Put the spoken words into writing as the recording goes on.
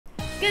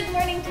Good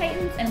morning,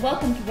 Titans, and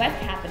welcome to West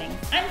Happenings.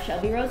 I'm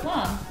Shelby Rose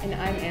Long. And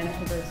I'm Anna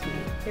Kaburski.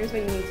 Here's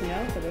what you need to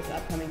know for this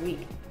upcoming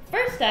week.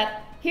 First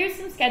up, here's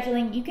some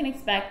scheduling you can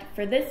expect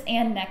for this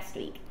and next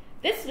week.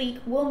 This week,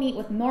 we'll meet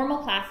with normal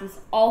classes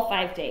all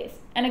 5 days.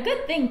 And a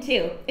good thing,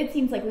 too. It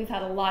seems like we've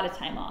had a lot of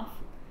time off.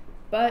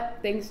 But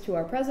thanks to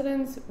our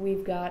presidents,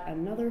 we've got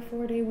another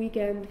 4-day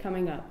weekend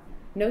coming up.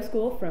 No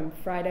school from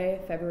Friday,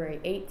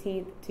 February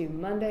 18th to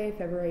Monday,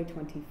 February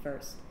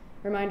 21st.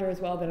 Reminder as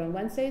well that on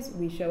Wednesdays,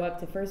 we show up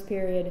to first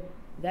period,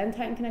 then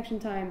Titan Connection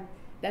time,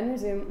 then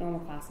resume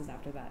normal classes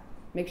after that.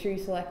 Make sure you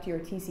select your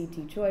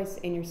TCT choice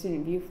in your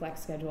Student View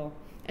Flex schedule,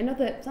 and note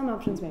that some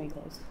options may be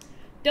closed.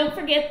 Don't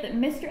forget that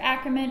Mr.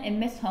 Ackerman and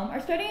Miss Home are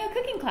starting a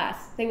cooking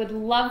class. They would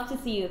love to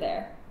see you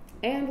there.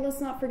 And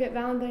let's not forget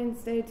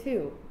Valentine's Day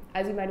too.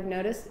 As you might have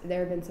noticed,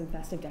 there have been some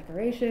festive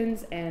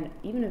decorations and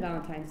even a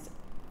Valentine's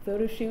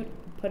photo shoot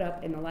put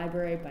up in the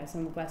library by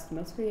some of West's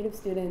most creative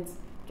students,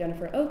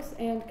 Jennifer Oakes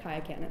and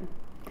Kaya Cannon.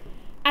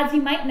 As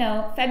you might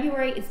know,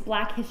 February is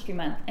Black History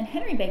Month, and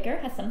Henry Baker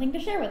has something to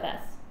share with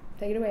us.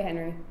 Take it away,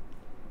 Henry.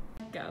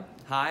 Go.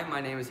 Hi, my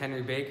name is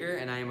Henry Baker,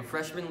 and I am a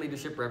freshman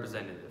leadership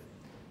representative.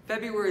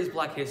 February is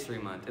Black History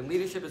Month, and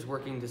leadership is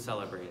working to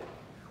celebrate it.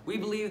 We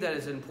believe that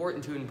it's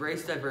important to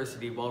embrace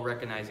diversity while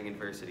recognizing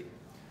adversity.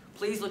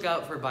 Please look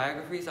out for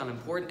biographies on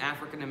important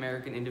African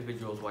American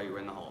individuals while you're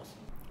in the halls.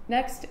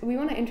 Next, we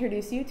want to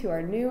introduce you to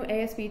our new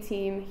ASB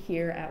team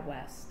here at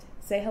West.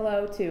 Say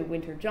hello to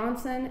Winter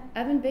Johnson,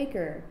 Evan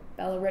Baker,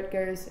 Bella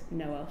Ritgers,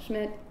 Noel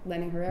Schmidt,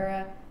 Lenny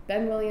Herrera,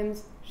 Ben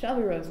Williams,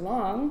 Shelby Rose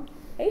Long,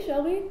 hey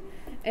Shelby,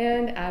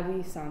 and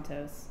Abby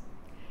Santos.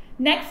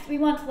 Next, we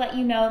want to let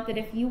you know that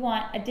if you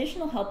want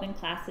additional help in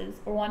classes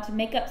or want to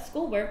make up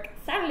schoolwork,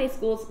 Saturday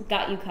School's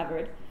got you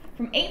covered.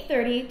 From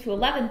 8:30 to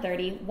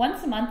 11:30,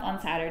 once a month on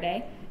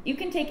Saturday, you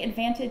can take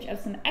advantage of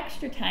some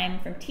extra time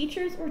from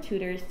teachers or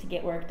tutors to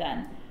get work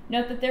done.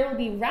 Note that there will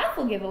be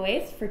raffle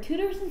giveaways for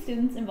tutors and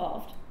students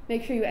involved.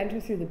 Make sure you enter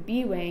through the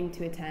B wing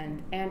to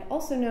attend, and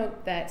also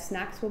note that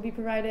snacks will be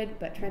provided,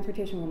 but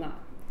transportation will not.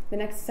 The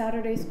next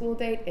Saturday school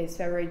date is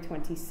February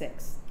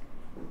 26th.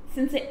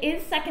 Since it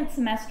is second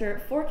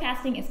semester,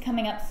 forecasting is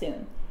coming up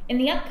soon. In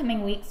the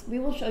upcoming weeks, we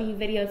will show you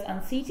videos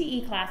on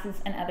CTE classes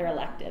and other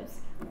electives.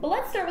 But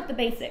let's start with the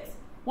basics.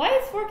 Why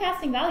is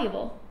forecasting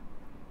valuable?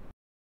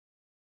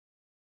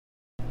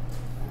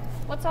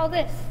 What's all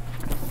this?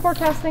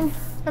 Forecasting.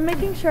 I'm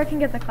making sure I can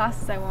get the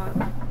classes I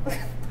want.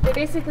 They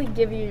basically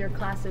give you your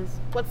classes.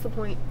 What's the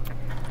point?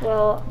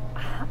 Well,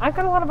 I've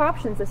got a lot of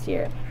options this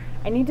year.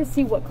 I need to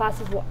see what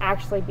classes will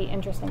actually be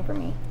interesting for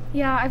me.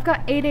 Yeah, I've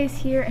got A days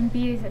here and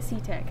B days at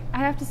CTEC. I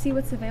have to see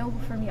what's available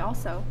for me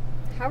also.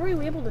 How are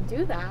you able to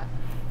do that?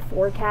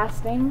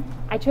 Forecasting.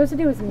 I chose to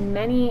do as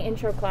many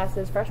intro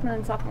classes freshman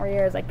and sophomore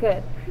year as I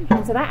could.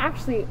 And so that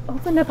actually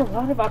opened up a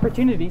lot of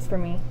opportunities for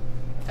me.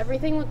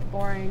 Everything looked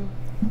boring.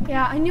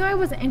 Yeah, I knew I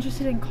wasn't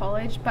interested in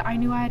college, but I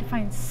knew I had to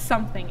find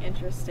something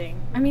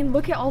interesting. I mean,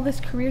 look at all this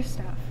career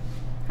stuff.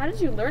 How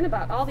did you learn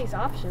about all these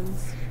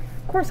options?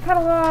 Course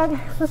catalog,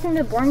 listening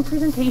to boring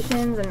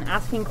presentations, and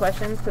asking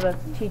questions to the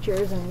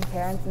teachers and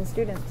parents and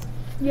students.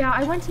 Yeah,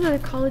 I went to the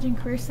College and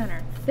Career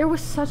Center. There was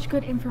such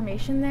good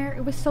information there.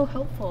 It was so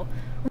helpful.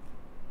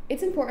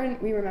 It's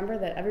important we remember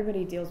that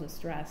everybody deals with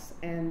stress,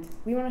 and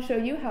we want to show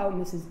you how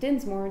Mrs.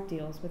 Dinsmore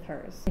deals with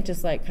hers.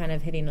 Just like kind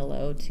of hitting a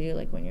low too,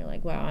 like when you're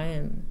like, wow, I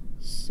am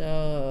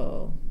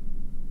so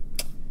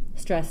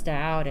stressed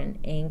out and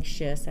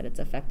anxious that it's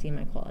affecting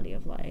my quality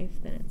of life,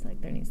 then it's like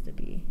there needs to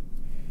be,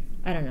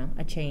 I don't know,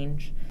 a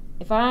change.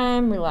 If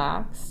I'm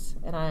relaxed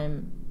and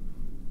I'm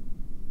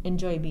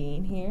enjoy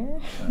being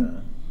here,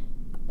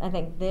 I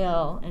think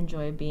they'll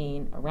enjoy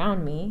being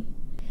around me.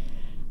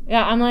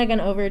 Yeah, I'm like an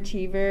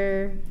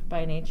overachiever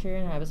by nature,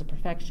 and I was a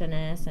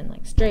perfectionist and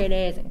like straight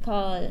A's in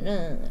college,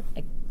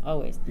 like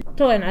always.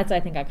 Totally, and that's I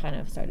think I kind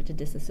of started to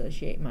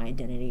disassociate my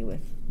identity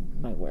with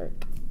my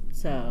work.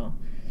 So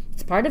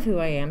it's part of who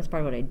I am, it's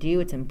part of what I do,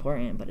 it's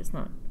important, but it's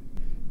not.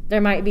 There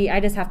might be, I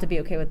just have to be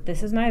okay with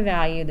this is my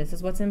value, this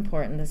is what's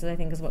important, this is I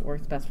think is what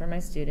works best for my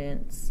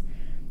students,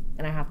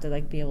 and I have to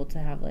like be able to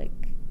have like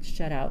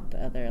shut out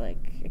the other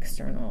like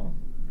external.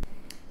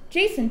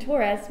 Jason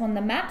Torres won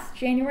the MAPS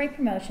January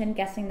promotion,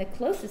 guessing the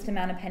closest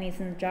amount of pennies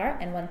in the jar,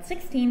 and won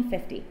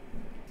 $16.50.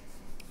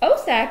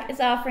 OSAC is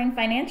offering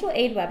financial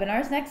aid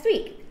webinars next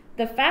week.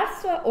 The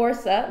FAFSA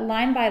ORSA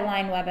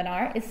line-by-line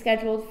webinar is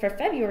scheduled for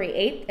February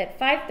 8th at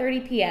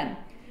 5:30 p.m.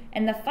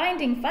 And the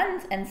Finding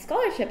Funds and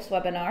Scholarships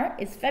webinar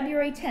is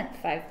February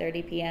 10th,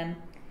 5:30 p.m.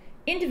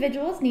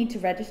 Individuals need to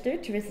register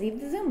to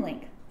receive the Zoom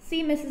link.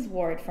 See Mrs.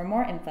 Ward for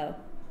more info.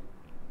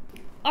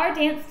 Our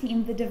dance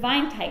team, the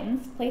Divine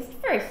Titans, placed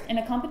first in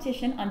a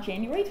competition on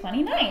January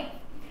 29th.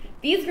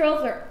 These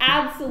girls are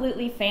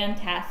absolutely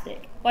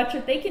fantastic. Watch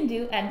what they can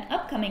do at an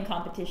upcoming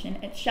competition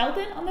at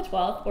Sheldon on the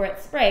 12th or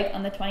at Sprague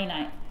on the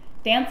 29th.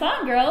 Dance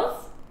on,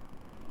 girls!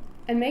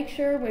 And make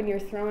sure when you're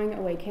throwing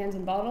away cans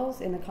and bottles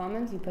in the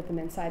commons, you put them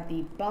inside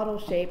the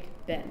bottle-shaped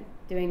bin.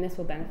 Doing this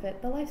will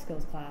benefit the life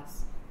skills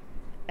class.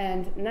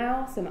 And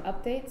now some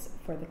updates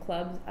for the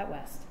clubs at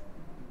West.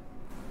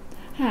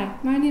 Hi,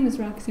 my name is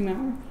Roxy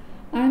Maurer.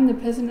 I am the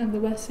president of the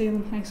West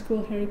Salem High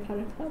School Harry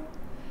Potter Club.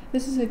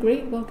 This is a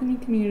great welcoming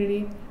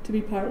community to be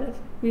part of.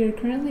 We are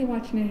currently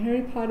watching a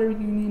Harry Potter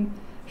reunion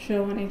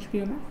show on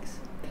HBO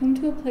Max. Come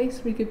to a place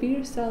where you could be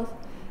yourself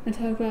and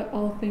talk about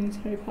all things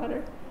Harry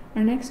Potter.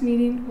 Our next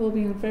meeting will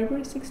be on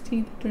February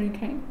 16th during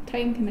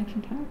Titan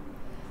Connection time.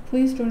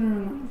 Please join or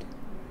remind.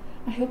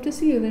 I hope to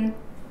see you there.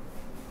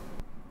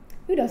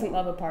 Who doesn't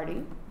love a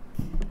party?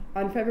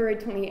 On February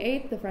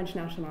 28th, the French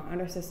National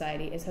Honor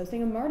Society is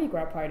hosting a Mardi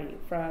Gras party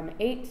from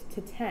 8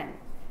 to 10.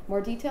 More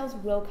details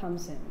will come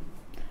soon.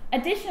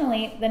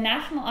 Additionally, the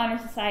National Honor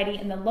Society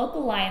and the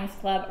local Lions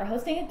Club are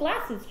hosting a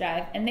glasses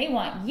drive, and they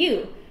want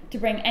you to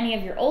bring any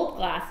of your old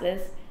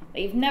glasses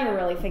that you've never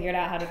really figured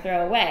out how to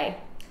throw away.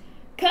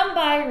 Come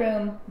by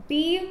room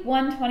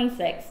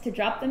B126 to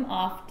drop them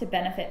off to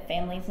benefit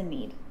families in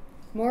need.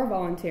 More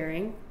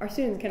volunteering. Our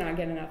students cannot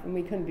get enough, and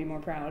we couldn't be more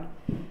proud.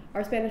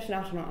 Our Spanish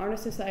National Honor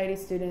Society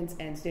students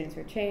and Students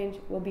for Change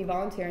will be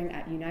volunteering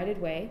at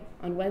United Way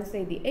on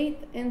Wednesday the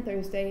 8th and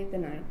Thursday the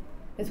 9th.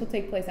 This will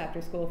take place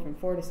after school from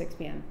 4 to 6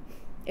 p.m.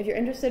 If you're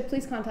interested,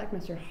 please contact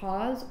Mr.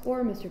 Hawes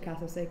or Mr.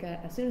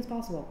 Casaseca as soon as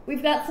possible.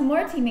 We've got some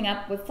more teaming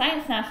up with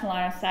Science National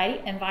Honor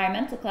Society,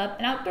 Environmental Club,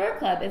 and Outdoor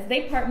Club as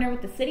they partner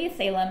with the City of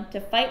Salem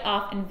to fight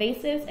off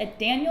invasives at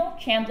Daniel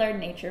Chandler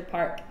Nature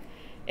Park.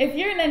 If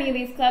you're in any of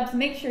these clubs,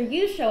 make sure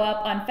you show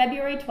up on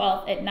February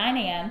 12th at 9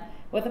 a.m.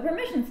 with a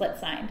permission slip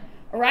signed.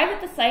 Arrive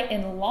at the site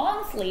in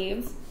long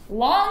sleeves,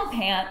 long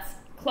pants,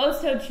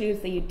 closed-toed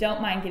shoes that you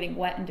don't mind getting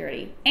wet and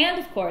dirty, and,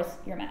 of course,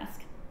 your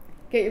mask.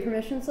 Get your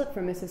permission slip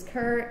from Mrs.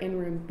 Kerr in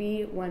room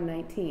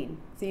B119.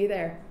 See you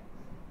there.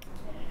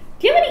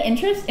 Do you have any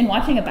interest in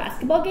watching a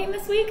basketball game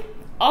this week?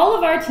 All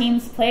of our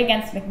teams play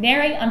against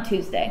McNary on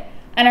Tuesday,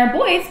 and our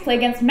boys play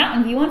against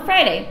Mountain View on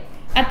Friday.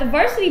 At the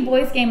varsity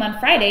boys game on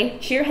Friday,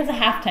 cheer has a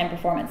halftime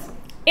performance.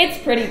 It's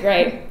pretty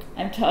great.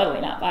 I'm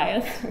totally not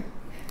biased.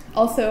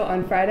 Also,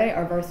 on Friday,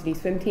 our varsity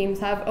swim teams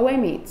have away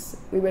meets.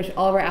 We wish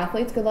all of our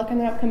athletes good luck in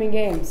their upcoming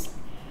games.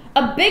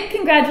 A big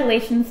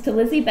congratulations to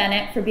Lizzie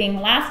Bennett for being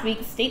last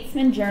week's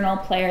Statesman Journal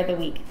Player of the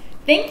Week.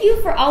 Thank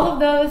you for all of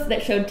those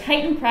that showed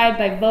Titan pride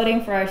by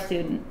voting for our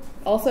student.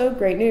 Also,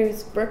 great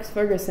news, Brooks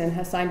Ferguson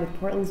has signed with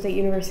Portland State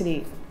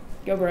University.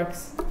 Go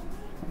Brooks.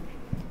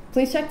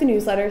 Please check the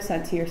newsletter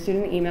sent to your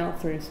student email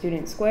through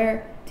Student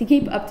Square to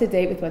keep up to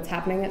date with what's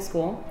happening at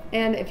school.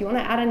 And if you want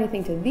to add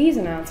anything to these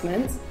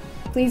announcements,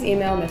 please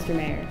email Mr.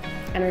 Mayor.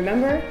 And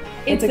remember,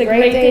 it's a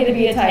great day to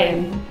be a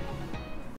Titan.